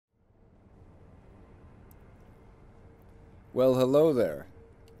Well, hello there,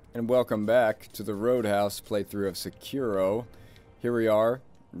 and welcome back to the Roadhouse playthrough of Sekiro. Here we are,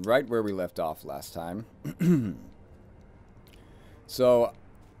 right where we left off last time. So,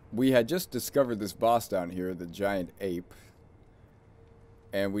 we had just discovered this boss down here, the giant ape.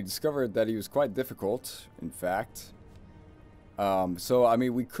 And we discovered that he was quite difficult, in fact. I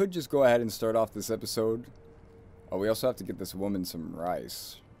mean, we could just go ahead and start off this episode. Oh, we also have to get this woman some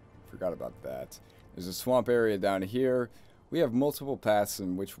rice. Forgot about that. There's a swamp area down here. We have multiple paths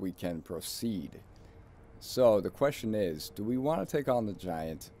in which we can proceed. So, the question is, do we want to take on the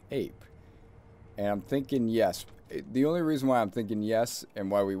giant ape? And I'm thinking yes. The only reason why I'm thinking yes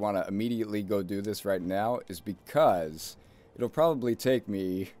and why we want to immediately go do this right now is because it'll probably take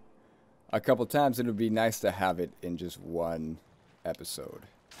me a couple times and it would be nice to have it in just one episode.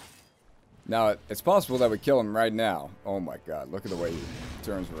 Now, it's possible that we kill him right now. Oh my god, look at the way he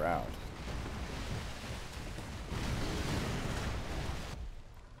turns around.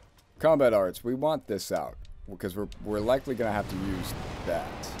 Combat arts, we want this out because we're likely going to have to use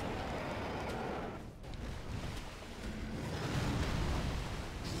that.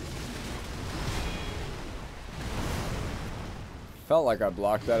 Felt like I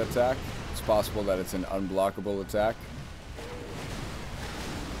blocked that attack. It's possible that it's an unblockable attack.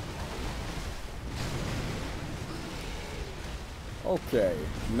 Okay,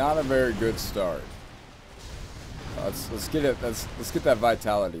 not a very good start. Let's get it. Let's get that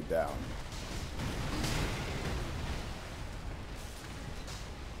vitality down.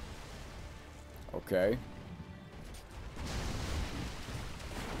 Okay.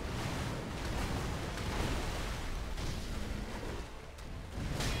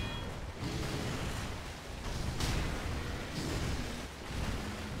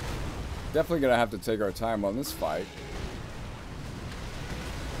 Definitely gonna have to take our time on this fight.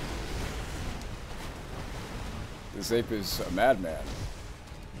 This ape is a madman.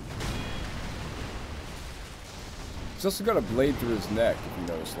 He's also got a blade through his neck, if you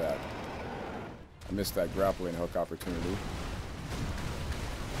notice that. I missed that grappling hook opportunity.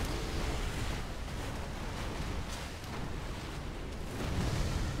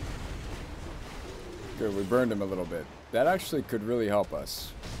 Good, we burned him a little bit. That actually could really help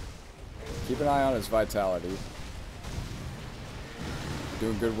us. Keep an eye on his vitality.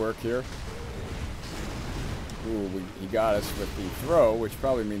 Doing good work here. Ooh, he got us with the throw, which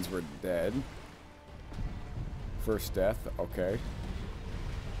probably means we're dead. First death, okay.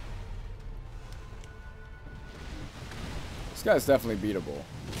 This guy's definitely beatable.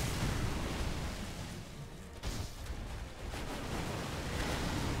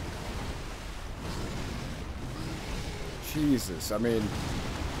 Jesus, I mean,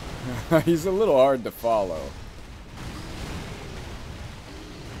 he's a little hard to follow.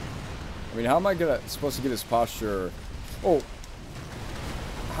 I mean, how am I supposed to get his posture? Oh,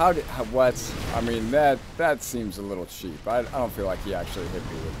 what? I mean, that seems a little cheap. I don't feel like he actually hit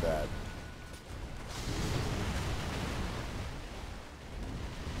me with that.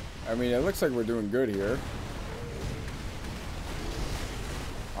 I mean, it looks like we're doing good here.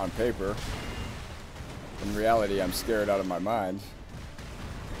 On paper. In reality, I'm scared out of my mind.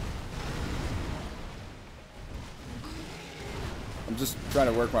 I'm just trying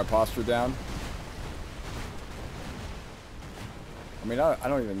to work my posture down. I mean, I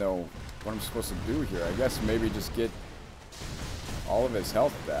don't even know what I'm supposed to do here. I guess maybe just get all of his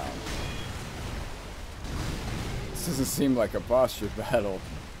health down. This doesn't seem like a posture battle.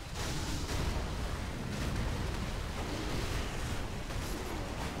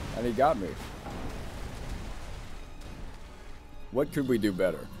 And he got me. What could we do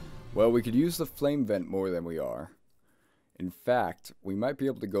better? Well, we could use the flame vent more than we are. In fact, we might be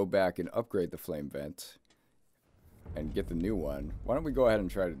able to go back and upgrade the flame vent and get the new one. Why don't we go ahead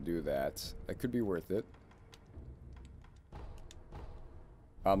and try to do that? That could be worth it.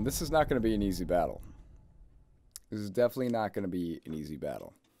 This is not going to be an easy battle. This is definitely not going to be an easy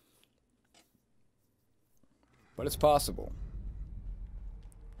battle. But it's possible.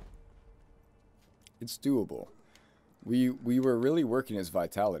 It's doable. We were really working his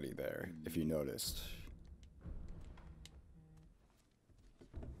vitality there, if you noticed.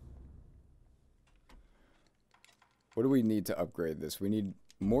 What do we need to upgrade this? We need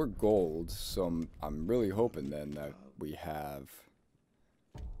more gold, so I'm really hoping then that we have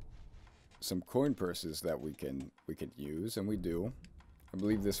some coin purses that we can use, and we do. I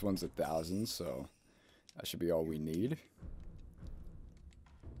believe this one's 1,000, so that should be all we need.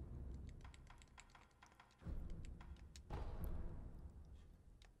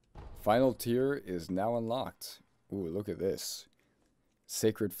 Final tier is now unlocked. Ooh, look at this.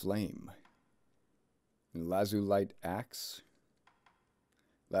 Sacred Flame. Lazulite Axe.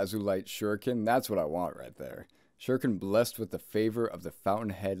 Lazulite Shuriken. That's what I want right there. Shuriken blessed with the favor of the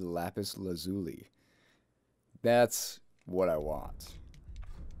Fountainhead Lapis Lazuli. That's what I want.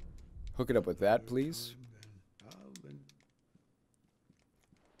 Hook it up with that, please.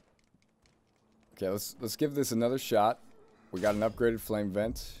 Okay, let's give this another shot. We got an upgraded flame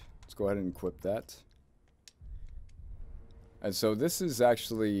vent. Let's go ahead and equip that. And so this is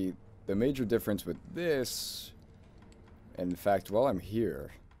actually the major difference with this. And in fact, while I'm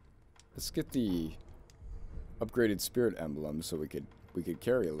here, let's get the upgraded spirit emblem so we could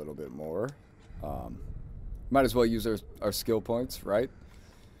carry a little bit more. Might as well use our skill points, right?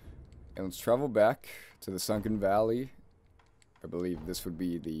 And let's travel back to the Sunken Valley. I believe this would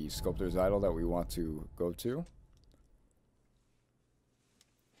be the Sculptor's Idol that we want to go to.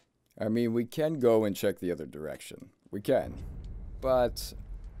 I mean, we can go and check the other direction. We can. But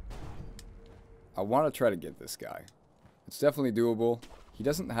I want to try to get this guy. It's definitely doable. He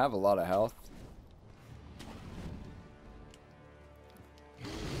doesn't have a lot of health.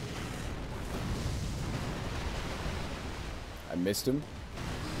 I missed him.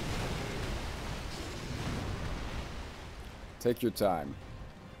 Take your time.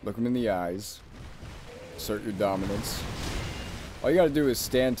 Look him in the eyes. Assert your dominance. All you gotta do is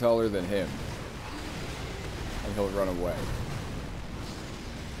stand taller than him. And he'll run away.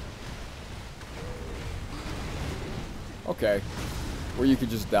 Okay. Or you could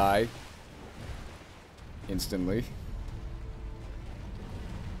just die. Instantly.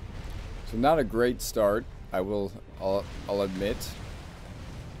 So not a great start. I'll admit.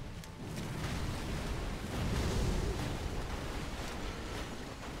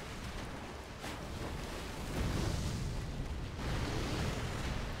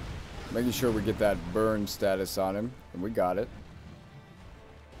 Making sure we get that burn status on him. And we got it.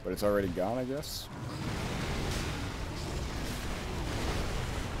 But it's already gone, I guess.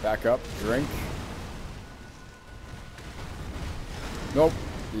 Back up. Drink. Nope.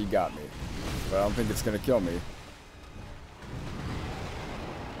 He got me. But I don't think it's going to kill me.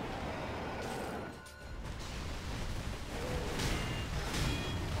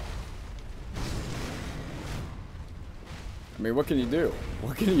 I mean, what can you do?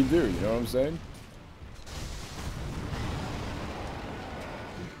 What can you do? You know what I'm saying?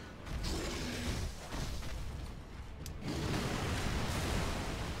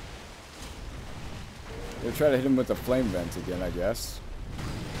 We'll try to hit him with the flame vent again, I guess.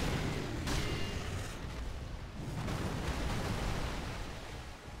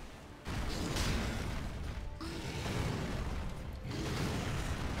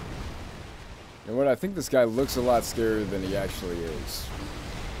 And what I think this guy looks a lot scarier than he actually is.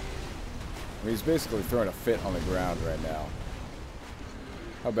 I mean, he's basically throwing a fit on the ground right now.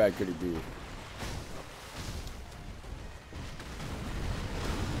 How bad could he be?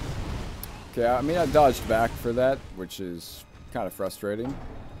 Okay, I mean, I dodged back for that, which is kind of frustrating.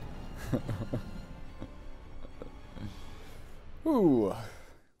 Ooh.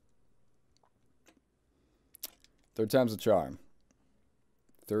 Third time's a charm.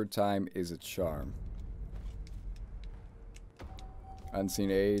 Third time is a charm.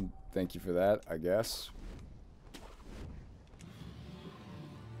 Unseen aid. Thank you for that, I guess.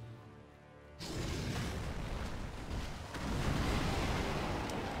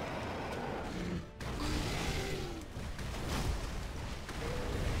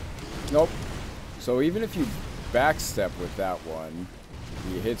 Nope. So even if you backstep with that one,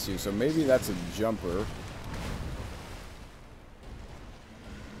 he hits you. So maybe that's a jumper.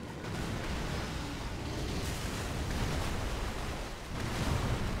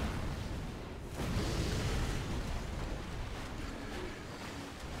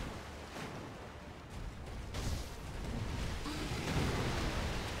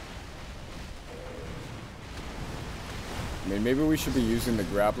 I mean, maybe we should be using the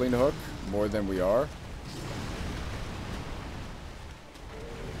grappling hook more than we are.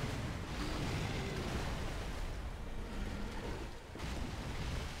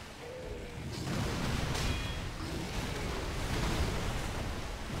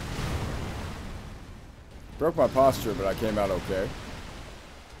 Broke my posture, but I came out okay.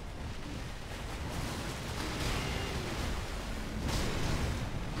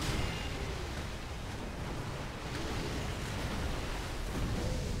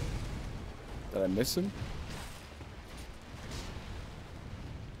 Did I miss him?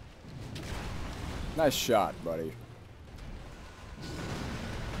 Nice shot, buddy.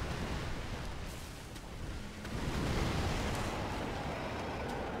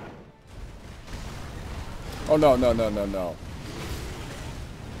 Oh, no, no, no, no, no.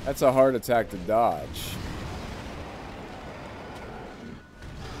 That's a hard attack to dodge.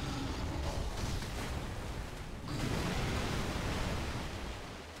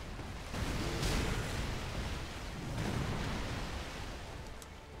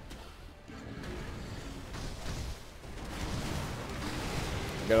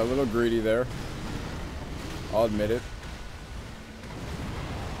 got a little greedy there. I'll admit it.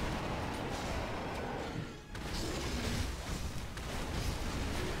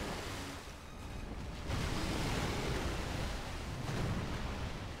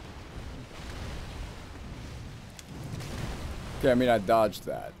 Okay, I mean, I dodged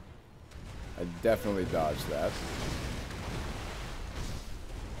that. I definitely dodged that.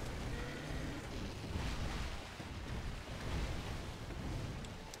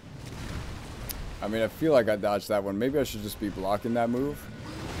 I mean, I feel like I dodged that one. Maybe I should just be blocking that move.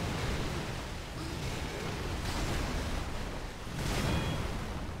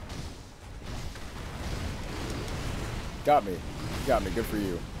 Got me. Got me. Good for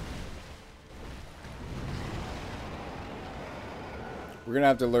you. We're gonna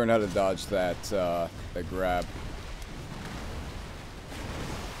have to learn how to dodge that grab.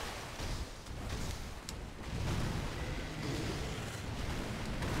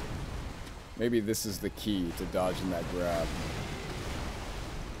 Maybe this is the key to dodging that grab.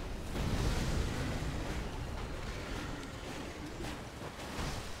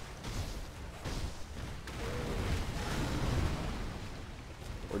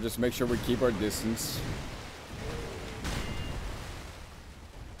 Or just make sure we keep our distance.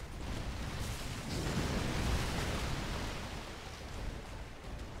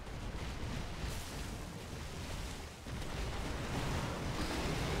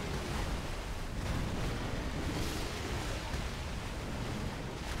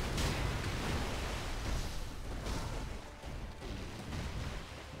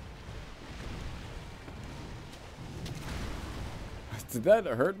 Did that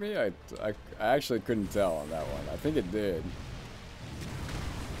hurt me? I actually couldn't tell on that one. I think it did.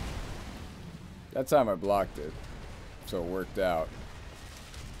 That time I blocked it, so it worked out.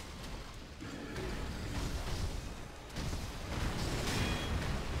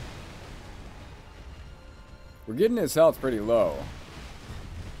 We're getting his health pretty low.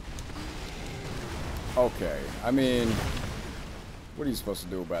 Okay, I mean, what are you supposed to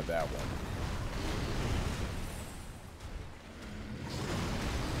do about that one?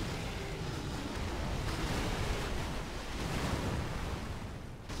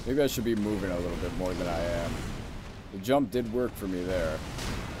 Maybe I should be moving a little bit more than I am. The jump did work for me there.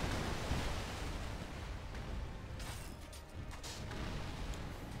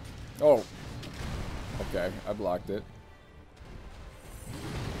 Oh. Okay, I blocked it.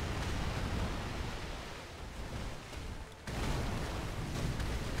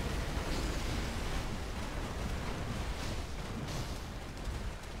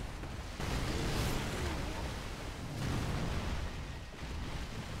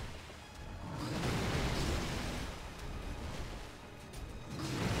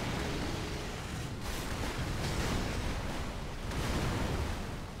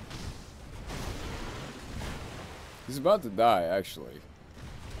 He's about to die, actually.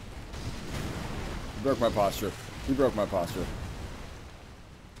 He broke my posture. He broke my posture.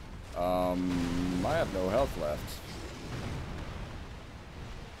 I have no health left.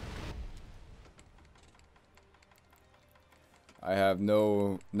 I have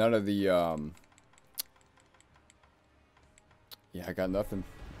none of the, yeah, I got nothing.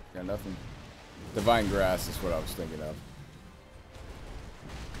 Got nothing. Divine Grass is what I was thinking of.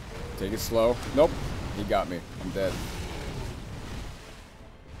 Take it slow. Nope. He got me. I'm dead.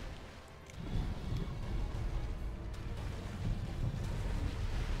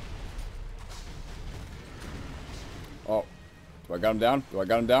 Oh. Do I got him down? Do I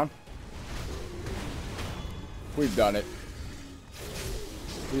got him down? We've done it.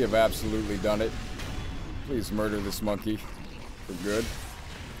 We have absolutely done it. Please murder this monkey for good.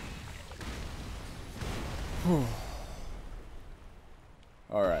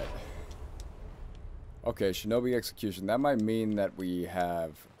 Alright. Okay, Shinobi Execution. That might mean that we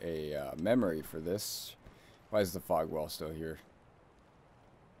have a memory for this. Why is the fog wall still here?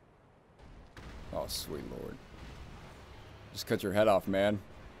 Oh, sweet lord. Just cut your head off, man.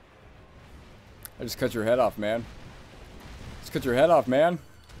 I just cut your head off, man. Just cut your head off, man.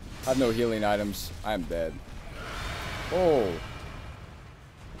 I have no healing items. I am dead. Oh.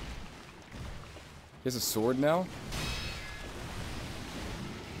 He has a sword now?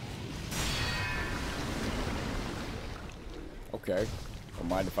 Okay. Don't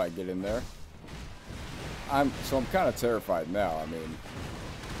mind if I get in there. I'm kind of terrified now. I mean,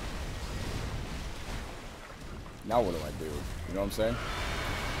 now what do I do? You know what I'm saying?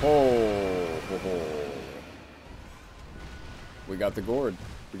 Oh. We got the gourd.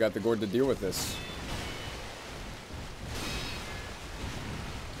 We got the gourd to deal with this.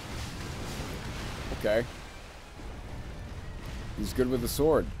 Okay. He's good with the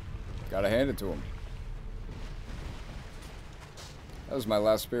sword. Gotta hand it to him. That was my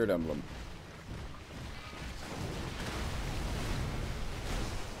last spirit emblem.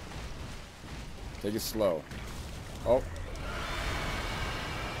 Take it slow. Oh.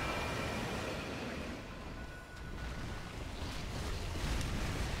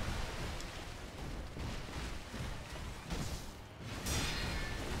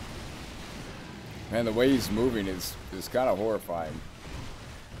 Man, the way he's moving is kind of horrifying.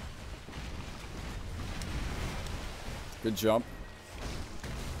 Good jump.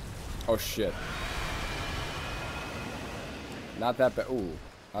 Oh shit. Not that bad. Ooh,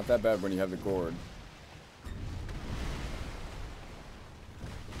 not that bad when you have the gourd.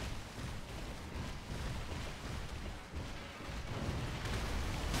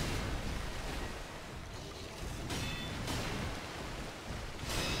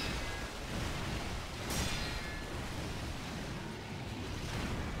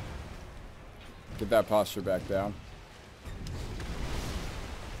 Get that posture back down.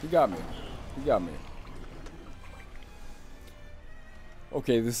 You got me. You got me.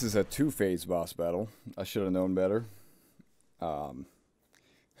 Okay, this is a two-phase boss battle. I should have known better. The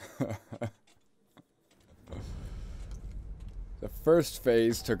first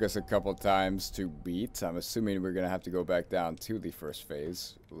phase took us a couple times to beat. I'm assuming we're going to have to go back down to the first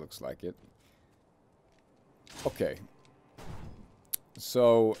phase. Looks like it. Okay.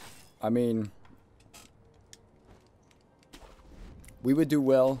 So, I mean, we would do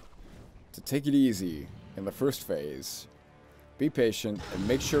well to take it easy in the first phase. Be patient and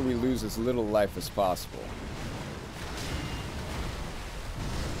make sure we lose as little life as possible.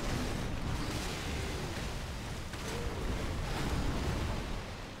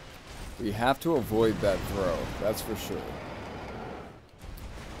 We have to avoid that throw, that's for sure.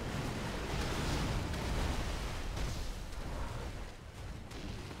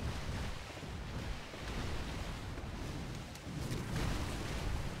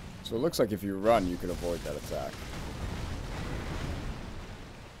 So it looks like if you run, you could avoid that attack.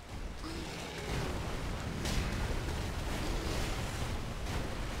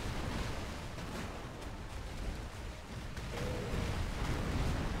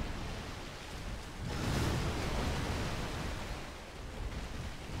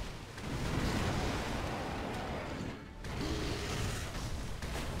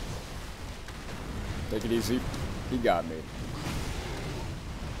 Take it easy. He got me.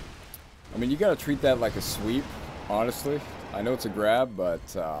 I mean, you gotta treat that like a sweep, honestly. I know it's a grab, but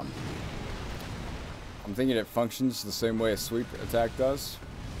I'm thinking it functions the same way a sweep attack does.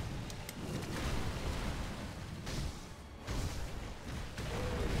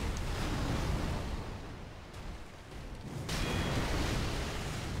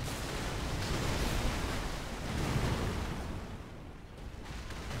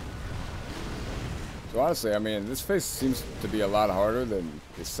 So honestly, I mean, this phase seems to be a lot harder than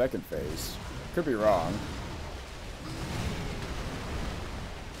the second phase. Could be wrong.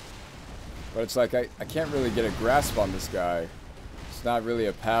 But it's like I can't really get a grasp on this guy. It's not really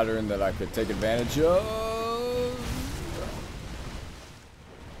a pattern that I could take advantage of.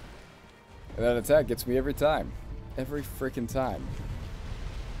 And that attack gets me every time. Every freaking time.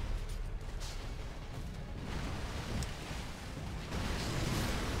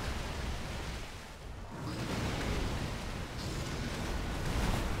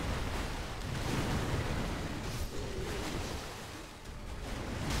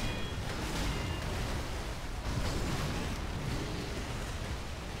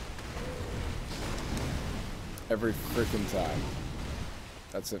 Every freaking time.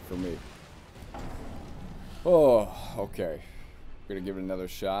 That's it for me. Oh, okay. Gonna give it another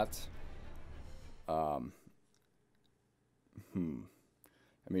shot. I mean,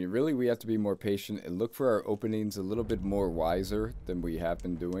 really, we have to be more patient and look for our openings a little bit more wiser than we have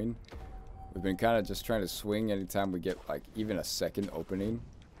been doing. We've been kind of just trying to swing anytime we get, like, even a second opening.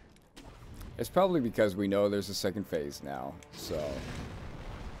 It's probably because we know there's a second phase now, so...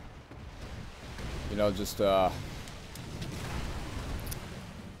 You know, just, a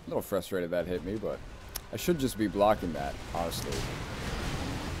little frustrated that hit me, but I should just be blocking that, honestly.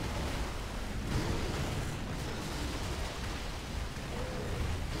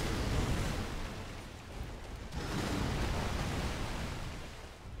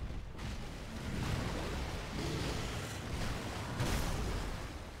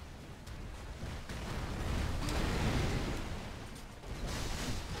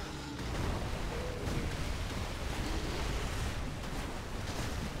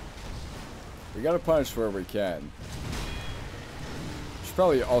 We gotta punish where we can. Should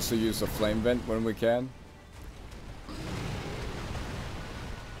probably also use the flame vent when we can.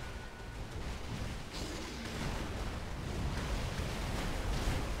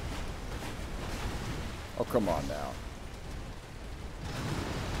 come on now.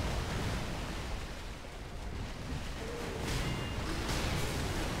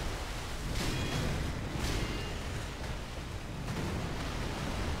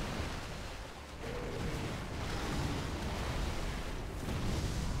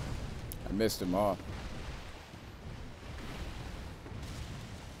 I missed him off.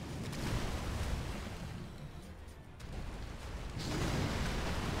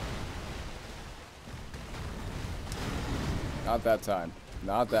 Not that time.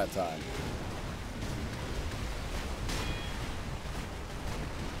 Not that time.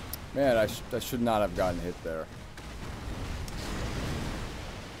 Man, I should not have gotten hit there.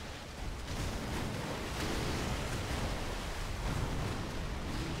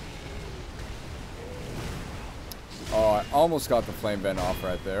 Oh, I almost got the flame vent off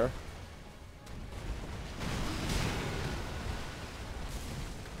right there.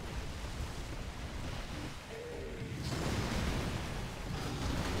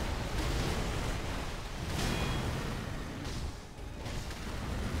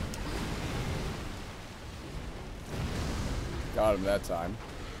 Got him that time.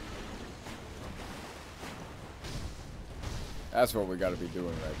 That's what we got to be doing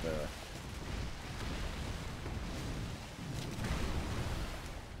right there.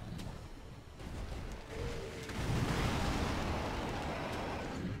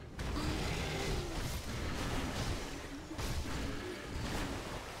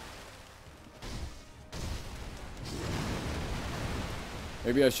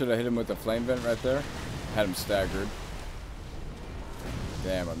 Maybe I should have hit him with the flame vent right there. Had him staggered.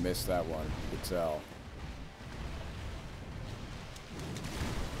 Damn, I missed that one. You could tell.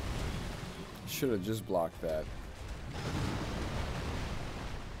 Should have just blocked that.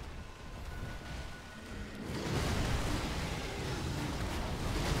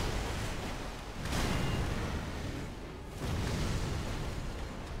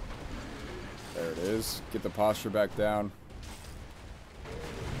 There it is. Get the posture back down.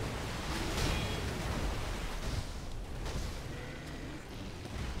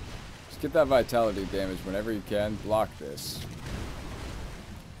 Get that vitality damage whenever you can. Block this.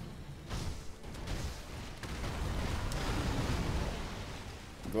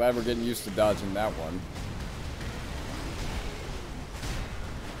 I'm glad we're getting used to dodging that one.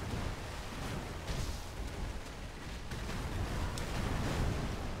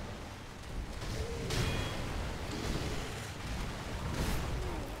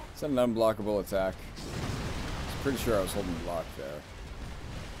 It's an unblockable attack. I'm pretty sure I was holding block there.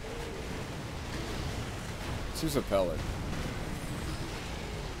 Use a pellet.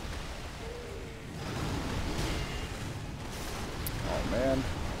 Oh man.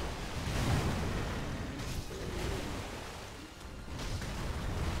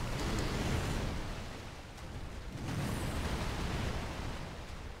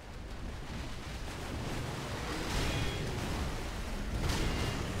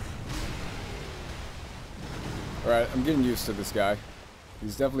 Alright, I'm getting used to this guy.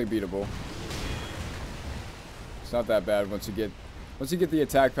 He's definitely beatable. It's not that bad once you get the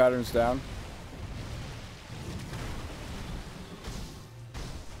attack patterns down.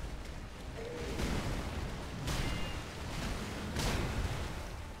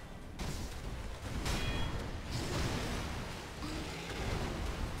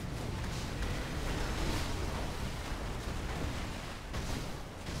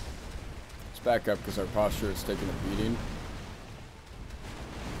 Let's back up because our posture is taking a beating.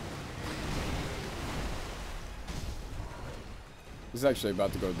 He's actually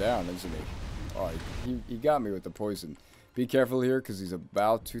about to go down, isn't he? Oh, he got me with the poison. Be careful here, because he's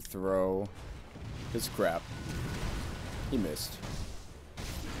about to throw his crap. He missed.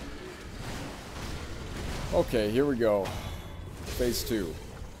 Okay, here we go. Phase 2.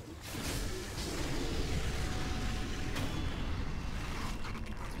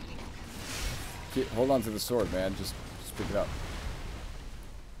 Hold on to the sword, man. Just pick it up.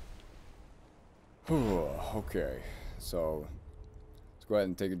 Okay, so... go ahead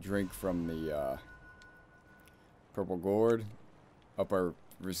and take a drink from the purple gourd. Up our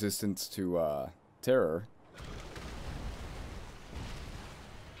resistance to terror.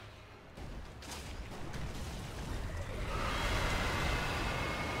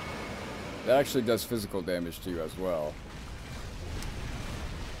 That actually does physical damage to you as well.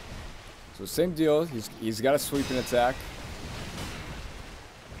 So same deal. He's got a sweeping attack.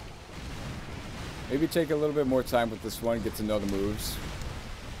 Maybe take a little bit more time with this one. Get to know the moves.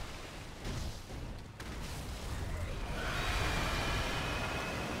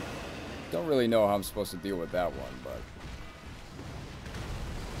 Don't really know how I'm supposed to deal with that one, but...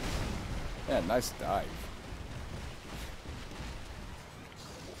 yeah, nice dive.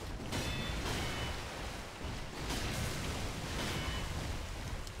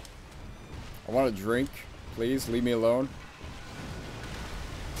 I want a drink. Please, leave me alone.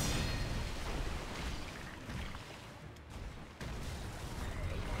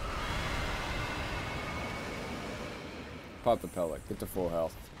 Pop the pellet. Get to full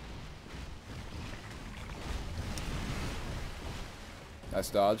health. Nice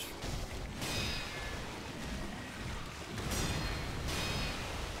dodge.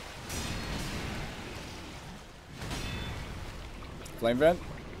 Flame vent?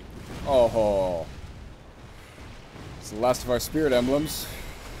 Oh. It's the last of our spirit emblems.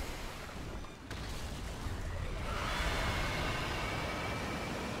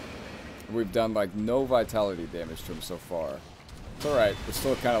 We've done like no vitality damage to him so far. It's alright, we're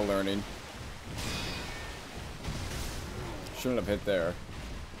still kind of learning. Shouldn't have hit there.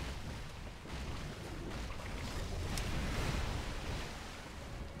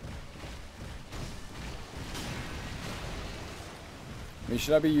 I mean,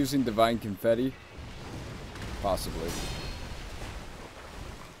 should I be using Divine Confetti? Possibly.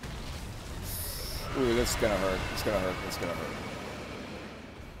 Ooh, that's gonna hurt. It's gonna hurt. It's gonna hurt.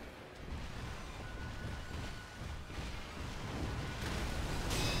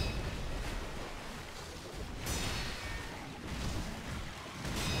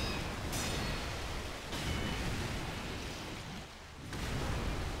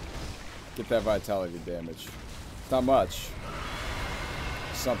 Get that vitality damage. Not much.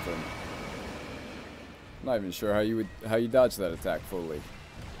 Something. I'm not even sure how you dodge that attack fully.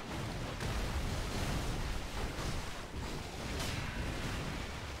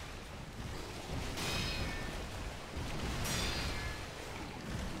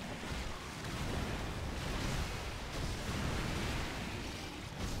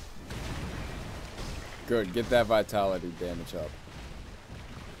 Good, get that vitality damage up.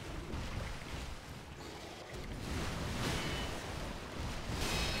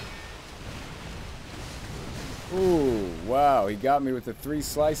 Ooh, wow, he got me with the 3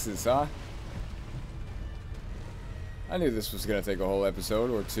 slices, huh? I knew this was gonna take a whole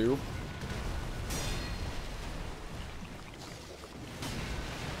episode or 2.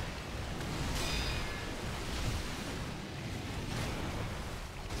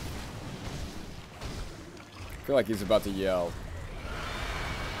 I feel like he's about to yell.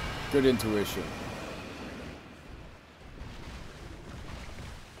 Good intuition.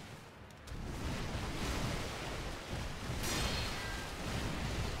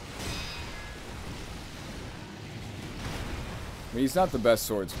 I mean, he's not the best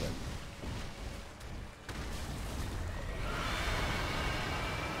swordsman.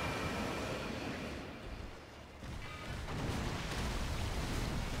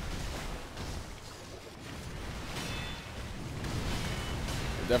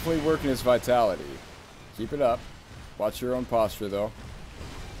 We're definitely working his vitality. Keep it up. Watch your own posture, though.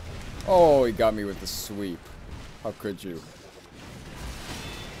 Oh, he got me with the sweep. How could you?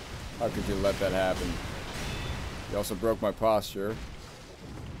 How could you let that happen? He also broke my posture.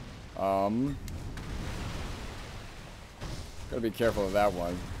 Gotta be careful of that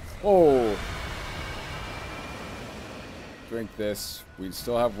one. Oh! Drink this. We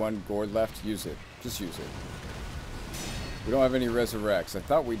still have 1 gourd left. Use it. Just use it. We don't have any resurrects. I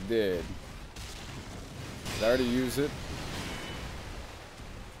thought we did. Did I already use it?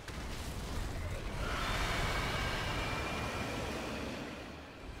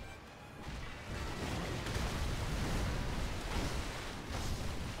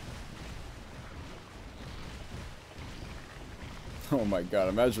 Oh my god,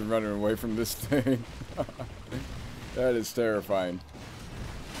 imagine running away from this thing. That is terrifying.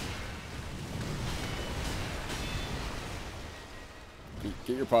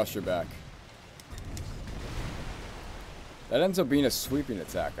 Get your posture back. That ends up being a sweeping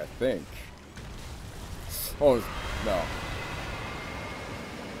attack, I think. Oh, no.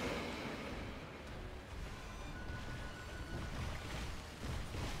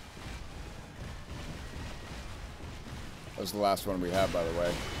 That was the last one we had, by the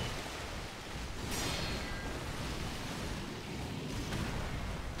way.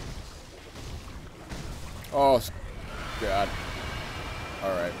 Oh, God.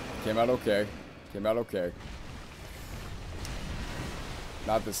 Alright. Came out okay. Came out okay.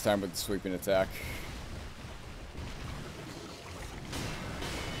 Not this time with the sweeping attack.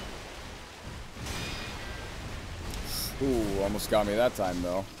 Ooh, almost got me that time,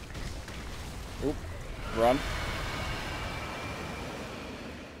 though. Oop. Run.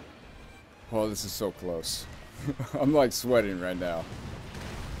 Oh, this is so close. I'm like sweating right now.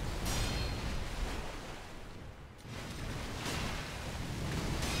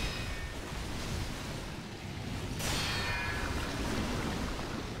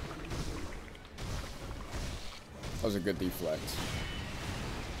 That was a good deflect.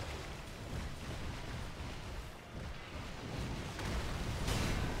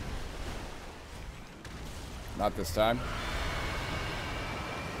 Not this time.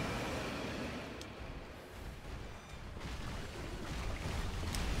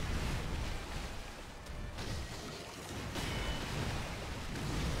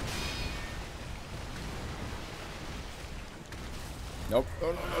 Nope.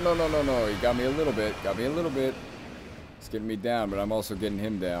 No. He got me a little bit. Got me a little bit. He's getting me down, but I'm also getting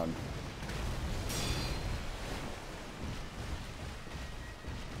him down.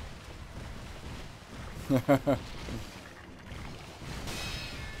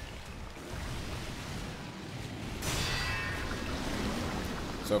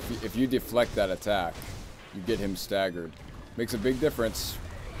 So if you deflect that attack, you get him staggered. Makes a big difference.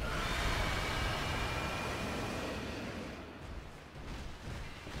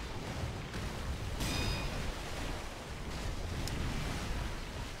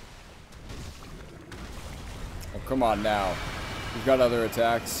 Oh, come on now. We've got other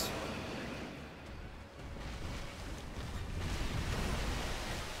attacks.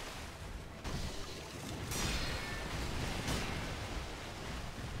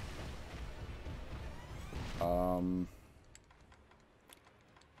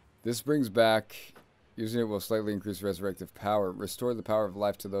 This brings back, using it will slightly increase resurrective power. Restore the power of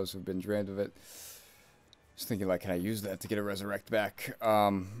life to those who've been drained of it. Just thinking, like, can I use that to get a resurrect back?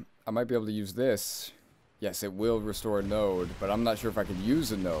 I might be able to use this. Yes, it will restore a node, but I'm not sure if I can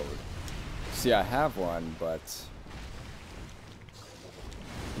use a node. See, I have one, but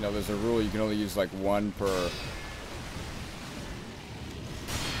you know, there's a rule you can only use like one per.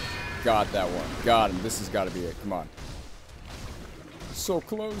 Got that one. Got him. This has got to be it. Come on. So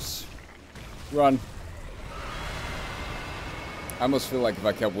close. Run. I almost feel like if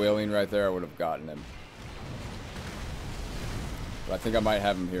I kept wailing right there, I would have gotten him. But I think I might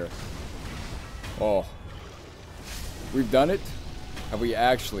have him here. Oh. We've done it? Have we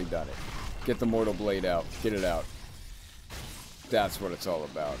actually done it? Get the Mortal Blade out. Get it out. That's what it's all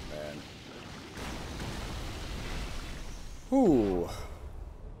about, man. Ooh.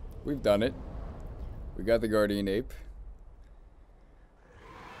 We've done it. We got the Guardian Ape.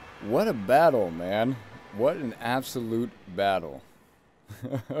 What a battle, man. What an absolute battle.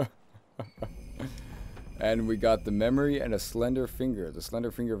 And we got the memory and a slender finger. The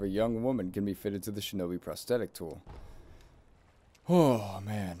slender finger of a young woman can be fitted to the shinobi prosthetic tool. Oh,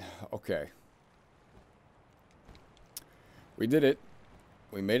 man. Okay. We did it.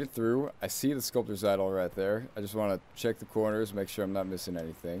 We made it through. I see the sculptor's idol right there. I just want to check the corners, make sure I'm not missing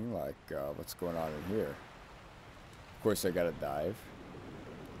anything. Like, what's going on in here? Of course, I gotta dive.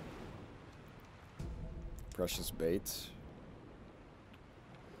 Precious bait.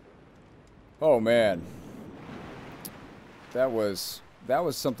 Oh, man. That was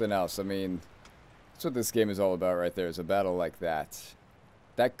something else. I mean, that's what this game is all about right there, is a battle like that.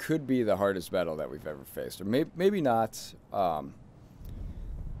 That could be the hardest battle that we've ever faced. Or maybe not.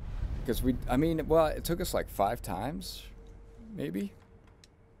 Because I mean, well, it took us like 5 times, maybe.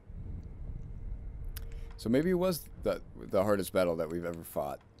 So maybe it was the hardest battle that we've ever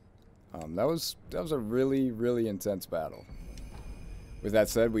fought. That was a really, really intense battle. With that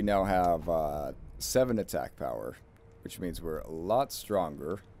said, we now have 7 attack power, which means we're a lot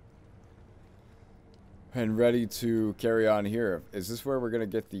stronger and ready to carry on here. Is this where we're gonna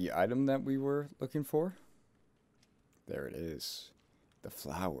get the item that we were looking for? There it is, the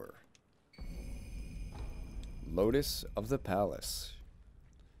flower. Lotus of the Palace.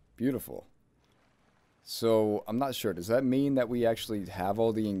 Beautiful. So, I'm not sure. Does that mean that we actually have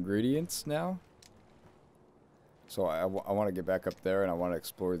all the ingredients now? So, I want to get back up there and I want to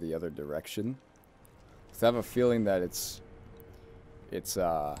explore the other direction. Because I have a feeling that it's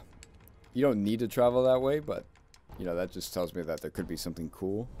you don't need to travel that way, but, you know, that just tells me that there could be something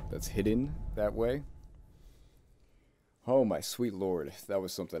cool that's hidden that way. Oh, my sweet lord. That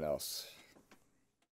was something else.